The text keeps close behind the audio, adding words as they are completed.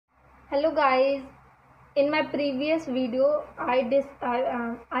Hello guys, in my previous video I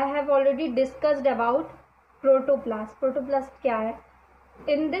have already discussed about protoplast. Protoplast क्या है?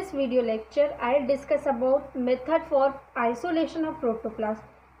 In this video lecture I'll discuss about method for isolation of protoplast,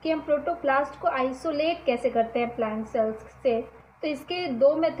 कि हम protoplast को isolate कैसे करते हैं plant cells से। तो इसके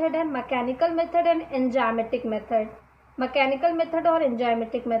दो मेथड है, mechanical method and enzymatic method. Mechanical method और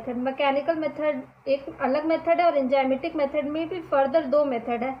एंजाइमेटिक मेथड। मैकेनिकल मेथड एक अलग मेथड है और एंजाइमेटिक मेथड में भी फर्दर दो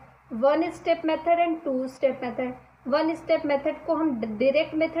मेथड है, one step method and to step method. One step method को हम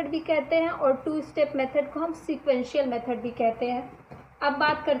डायरेक्ट मेथड भी कहते हैं और टू स्टेप मेथड को हम सीक्वेंशियल मेथड भी कहते हैं। अब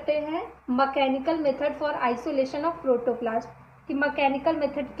बात करते हैं mechanical method for isolation of protoplast, कि मैकेनिकल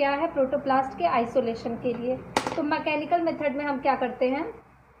मेथड क्या है प्रोटोप्लास्ट के आइसोलेशन के लिए। तो मैकेनिकल मेथड में हम क्या करते हैं,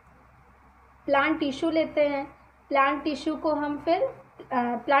 प्लांट टिश्यू लेते हैं, प्लांट टिश्यू को हम फिर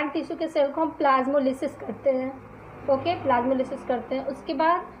प्लांट टिश्यू के सेल को हम प्लाज्मोलिसिस करते हैं। ओके, प्लाज्मोलिसिस करते हैं। उसके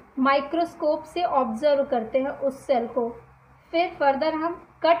बाद माइक्रोस्कोप से ऑब्जर्व करते हैं उस सेल को। फिर फर्दर हम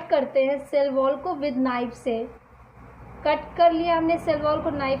कट करते हैं सेल वॉल को विद नाइफ से। कट कर लिया हमने सेल वॉल को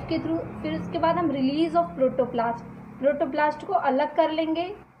नाइफ के थ्रू। फिर उसके बाद हम रिलीज ऑफ प्रोटोप्लास्ट को अलग कर लेंगे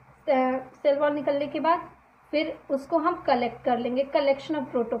सेल वॉल निकलने के बाद। फिर उसको हम कलेक्ट कर लेंगे, collection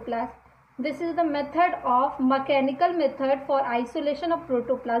of protoplast. This is the method of mechanical method for isolation of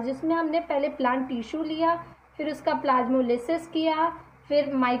protoplast, जिसमें हमने पहले प्लांट टिश्यू लिया, फिर उसका प्लाज्मोलिसिस किया,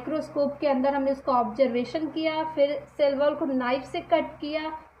 फिर माइक्रोस्कोप के अंदर हमने उसका ऑब्जर्वेशन किया, फिर सेल वॉल को नाइफ से कट किया,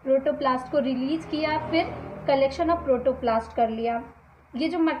 प्रोटोप्लास्ट को रिलीज किया, फिर कलेक्शन ऑफ प्रोटोप्लास्ट कर लिया। ये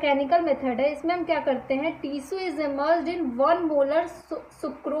जो मैकेनिकल मेथड है इसमें हम क्या करते हैं, tissue is emerged in 1 molar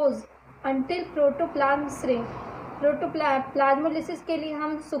sucrose until protoplast shrink. Plasmolysis के लिए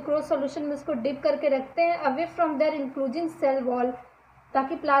हम सुक्रोज सॉल्यूशन में उसको डिप करके रखते हैं away from there including cell wall,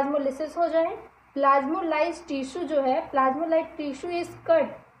 ताकि प्लाज्मोलिसिस हो जाए। प्लाज्मोलाइज्ड टिश्यू जो है, plasmolysed tissue is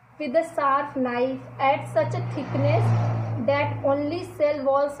cut with a sharp knife at such a thickness that only cell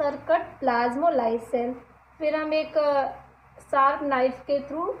walls are cut plasmolysed cell. फिर हम एक शार्प नाइफ के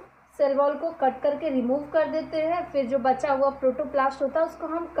through cell wall को कट करके रिमूव कर देते हैं। फिर जो बचा हुआ प्रोटोप्लास्ट होता है उसको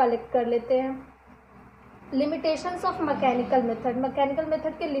हम कलेक्ट कर लेते हैं। Limitations of mechanical method. Mechanical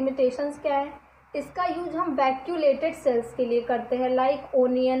method के लिमिटेशंस क्या है, इसका यूज हम वैक्यूलेटेड सेल्स के लिए करते हैं, like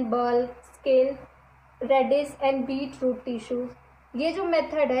onion, bulb, scale, reddish and beet root tissues. ये जो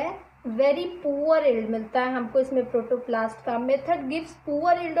मेथड है वेरी पुअर यील्ड मिलता है हमको इसमें प्रोटोप्लास्ट का। Method gives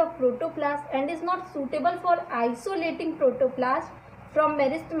poor yield of protoplast and is not suitable for isolating protoplast from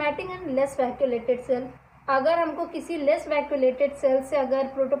meristematic and less vacuolated cell. अगर हमको किसी लेस वैक्यूलेटेड सेल से अगर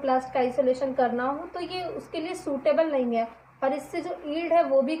प्रोटोप्लास्ट का आइसोलेशन करना हो तो ये उसके लिए सूटेबल नहीं है, और इससे जो यील्ड है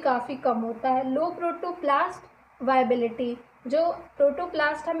वो भी काफ़ी कम होता है। लो प्रोटोप्लास्ट वायबिलिटी, जो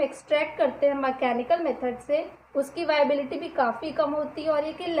प्रोटोप्लास्ट हम एक्सट्रैक्ट करते हैं मैकेनिकल मेथड से, उसकी वायबिलिटी भी काफ़ी कम होती है और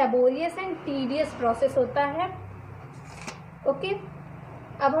ये कि लेबोरियस एंड टीडियस प्रोसेस होता है। ओके,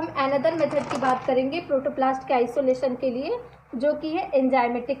 अब हम अनदर मेथड की बात करेंगे प्रोटोप्लास्ट के आइसोलेशन के लिए, जो कि है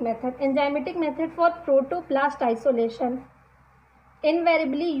enzymatic method. Enzymatic method for protoplast isolation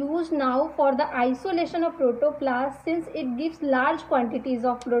invariably used now for the isolation of protoplast since it gives large quantities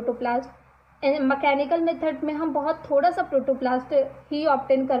of protoplasm. Mechanical method में हम बहुत थोड़ा सा प्रोटोप्लास्ट ही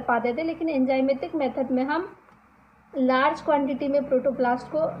ऑब्टेन कर पाते थे, लेकिन एंजाइमेटिक मेथड में हम लार्ज क्वांटिटी में प्रोटोप्लास्ट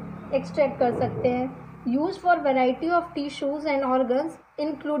को एक्सट्रैक्ट कर सकते हैं। Use for variety of tissues and organs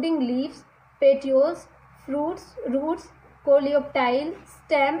including leaves, petioles, fruits, roots, coleoptile,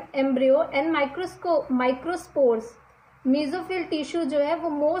 stem, embryo and microspores. Mesophyll tissue जो है वो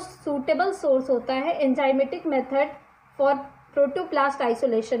मोस्ट सूटेबल सोर्स होता है enzymatic method for protoplast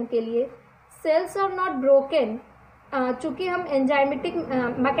isolation के लिए। सेल्स आर नॉट ब्रोकन, चूँकि हम enzymatic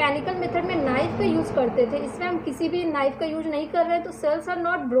mechanical method में नाइफ का यूज़ करते थे, इसमें हम किसी भी नाइफ का यूज नहीं कर रहे हैं, तो sales are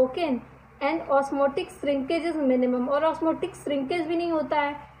not broken and osmotic shrinkage is minimum, और ऑस्मोटिक श्रिंकेज भी नहीं होता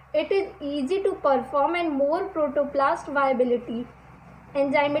है। It is easy to perform and more protoplast viability.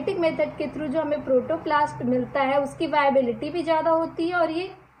 Enzymatic method के थ्रू जो हमें प्रोटोप्लास्ट मिलता है उसकी वायबिलिटी भी ज़्यादा होती है और ये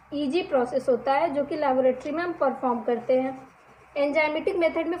ईजी प्रोसेस होता है जो कि लेबोरेटरी में हम परफॉर्म करते हैं। एंजाइमेटिक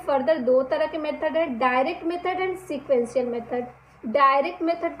मेथड में फर्दर दो तरह के मेथड है, direct method and sequential method. Direct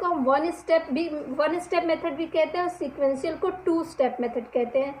method को हम वन स्टेप मेथड भी कहते हैं और सीक्वेंशियल को 2 स्टेप मेथड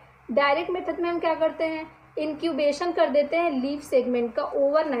कहते हैं। डायरेक्ट मेथड में हम क्या करते हैं, इंक्यूबेशन कर देते हैं लीफ सेगमेंट का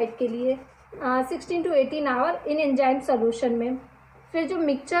ओवरनाइट के लिए 16 to 18 our in enzyme solution में। फिर जो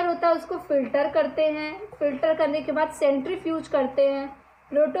मिक्सचर होता है उसको फिल्टर करते हैं, फिल्टर करने के बाद सेंट्रीफ्यूज करते हैं,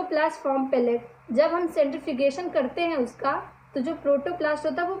 प्रोटोप्लास्ट फॉर्म पेलेट। जब हम सेंट्रीफ्यूगेशन करते हैं उसका, तो जो प्रोटोप्लास्ट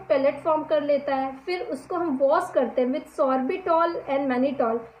होता है वो पेलेट फॉर्म कर लेता है। फिर उसको हम वॉश करते हैं with sorbitol and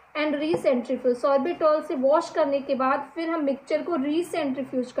mannitol. And रीसेंट्रीफ्यूज। Sorbitol से वॉश करने के बाद फिर हम मिक्सचर को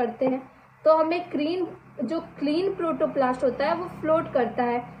रीसेंट्रीफ्यूज करते हैं, तो हमें क्लीन प्रोटोप्लास्ट होता है वो फ्लोट करता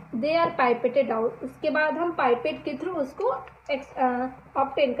है। They are पाइपेटेड out. उसके बाद हम पाइपेट के थ्रू उसको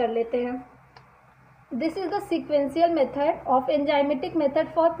ऑब्टेन कर लेते हैं। This is the sequential method of enzymatic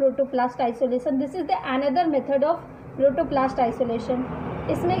method for protoplast isolation. This is the another method of protoplast isolation.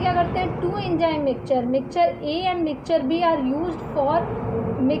 इसमें क्या करते हैं, 2 enzyme mixture A and mixture B are used for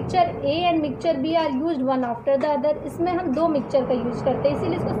mixture B are used one after the other. इसमें हम 2 mixture का use करते हैं,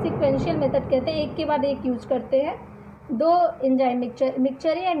 इसीलिए इसको सीक्वेंशियल मेथड कहते हैं। एक के बाद एक यूज करते हैं, 2 enzyme mixture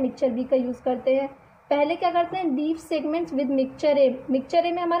A and mixture B का यूज करते हैं। पहले क्या करते हैं, लीफ सेगमेंट्स विद मिक्सचर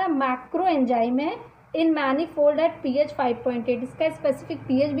ए में हमारा मैक्रो एंजाइम है इन मैनीफोल्ड एट pH 5.8। इसका स्पेसिफिक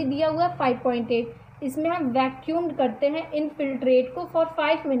pH भी दिया हुआ है 5.8। इसमें हम वैक्यूम करते हैं इनफिल्ट्रेट को फॉर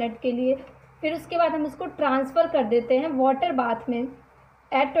 5 मिनट के लिए। फिर उसके बाद हम इसको ट्रांसफ़र कर देते हैं वाटर बाथ में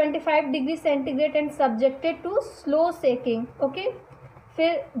eight 25 degree centigrade and subjected to slow सेकिंग। Okay,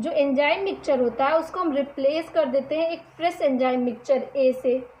 फिर जो एंजाइम मिक्सचर होता है उसको हम रिप्लेस कर देते हैं एक फ्रेश एंजाइम मिक्सचर ए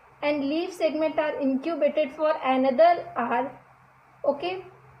से, and leaf segment are incubated for another our.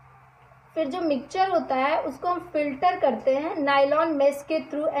 Okay, फिर जो मिक्सचर होता है उसको हम फिल्टर करते हैं नायलॉन मेश के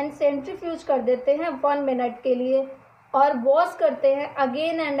थ्रू एंड सेंट्रीफ्यूज कर देते हैं 1 मिनट के लिए, और वॉश करते हैं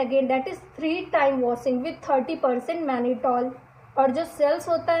again and again, that is 3 time washing with 30% mannitol. और जो सेल्स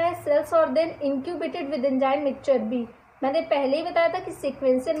होता है, सेल्स और then incubated with enzyme mixture B. मैंने पहले ही बताया था कि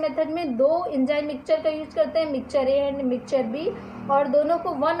सीक्वेंशियल मेथड में 2 एंजाइम मिक्सचर का यूज करते हैं, mixture A and mixture B, और दोनों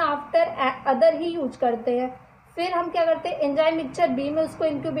को वन आफ्टर अदर ही यूज करते हैं। फिर हम क्या करते हैं, एंजाइम मिक्सचर बी में उसको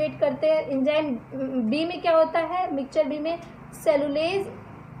इंक्यूबेट करते हैं। एंजाइम बी में क्या होता है, मिक्सचर बी में cellulase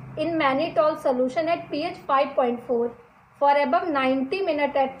in mannitol solution eight pH 5.4 for above 90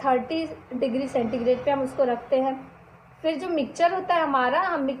 minute eight 30 degree centigrade पे हम उसको रखते हैं। फिर जो मिक्सचर होता है हमारा,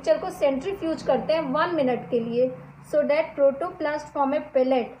 हम मिक्सचर को सेंट्रीफ्यूज करते हैं 1 मिनट के लिए, so that protoplast form A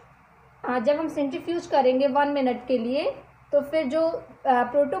pellet. जब हम सेंट्रीफ्यूज करेंगे 1 मिनट के लिए, तो फिर जो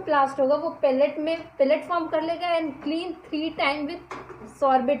प्रोटोप्लास्ट होगा वो पेलेट फॉर्म कर लेगा and clean 3 time with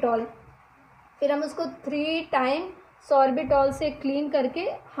sorbitol. फिर हम उसको 3 टाइम सॉर्बिटॉल से क्लीन करके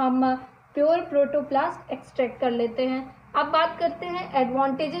हम प्योर प्रोटोप्लास्ट एक्सट्रैक्ट कर लेते हैं। अब बात करते हैं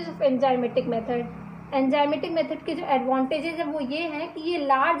advantages of enzymatic method. Enzymatic method के जो एडवांटेजेस है वो ये हैं कि ये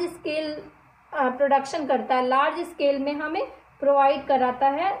लार्ज स्केल प्रोडक्शन करता है, लार्ज स्केल में हमें प्रोवाइड कराता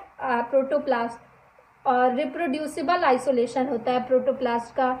है प्रोटोप्लास्ट, और रिप्रोड्यूसिबल आइसोलेशन होता है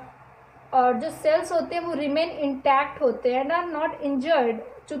प्रोटोप्लास्ट का, और जो सेल्स होते हैं वो रिमेन इंटैक्ट होते हैं एंड आर नॉट इंजर्ड।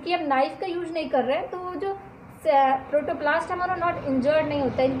 चूँकि हम नाइफ का यूज नहीं कर रहे हैं तो वो जो प्रोटोप्लास्ट हमारा नॉट इंजर्ड नहीं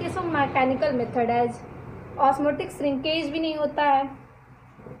होता। इनके सब mechanical method as osmotic shrinkage भी नहीं होता है।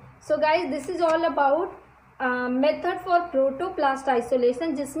 So guys, this is all about method for protoplast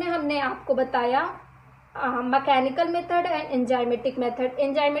isolation, जिसमें हमने आपको बताया mechanical method and enzymatic method.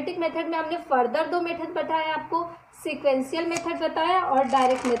 Enzymatic method में हमने फर्दर 2 मेथड बताया आपको, सीक्वेंशियल मेथड बताया और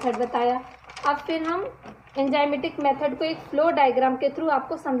डायरेक्ट मेथड बताया। अब फिर हम एंजाइमेटिक मेथड को एक फ्लो डायग्राम के थ्रू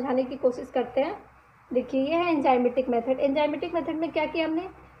आपको समझाने की कोशिश करते हैं। देखिए, ये है एंजाइमेटिक मेथड। एंजाइमेटिक मेथड में क्या किया हमने,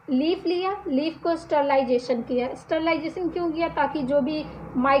 लीफ लिया, लीफ को स्टरलाइजेशन किया। स्टरलाइजेशन क्यों किया, ताकि जो भी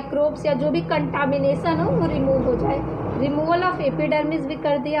माइक्रोब्स या जो भी कंटामिनेशन हो वो रिमूव हो जाए। रिमूवल ऑफ एपिडर्मिस भी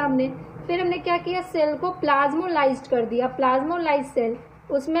कर दिया हमने। फिर हमने क्या किया, सेल को प्लाज्मोलाइज्ड कर दिया, प्लाज्मोलाइज सेल।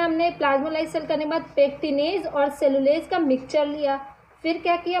 उसमें हमने प्लाज्मोलाइज सेल करने के बाद पेक्टिनेज और सेलुलेज का मिक्सचर लिया। फिर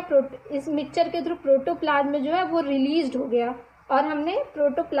क्या किया, इस मिक्सचर के थ्रू प्रोटोप्लाज्म जो है वो रिलीज्ड हो गया और हमने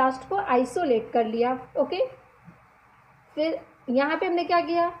प्रोटोप्लास्ट को आइसोलेट कर लिया। ओके, फिर यहाँ पे हमने क्या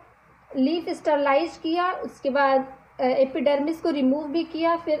किया, लीफ स्टरलाइज किया, उसके बाद एपिडर्मिस को रिमूव भी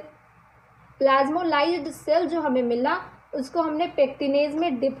किया। फिर प्लाज्मोलाइज्ड सेल जो हमें मिला उसको हमने पेक्टिनेज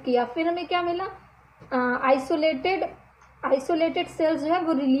में डिप किया। फिर हमें क्या मिला, आइसोलेटेड सेल्स जो है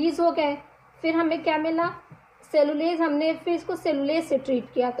वो रिलीज हो गए। फिर हमें क्या मिला, सेलुलेज, हमने फिर इसको सेलुलेज से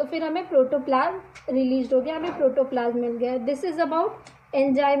ट्रीट किया तो फिर हमें प्रोटोप्लाज्म रिलीज हो गया, हमें प्रोटोप्लाज्म मिल गया। This is about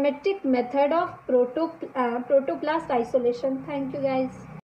enzymatic method of protoplast isolation. Thank you guys.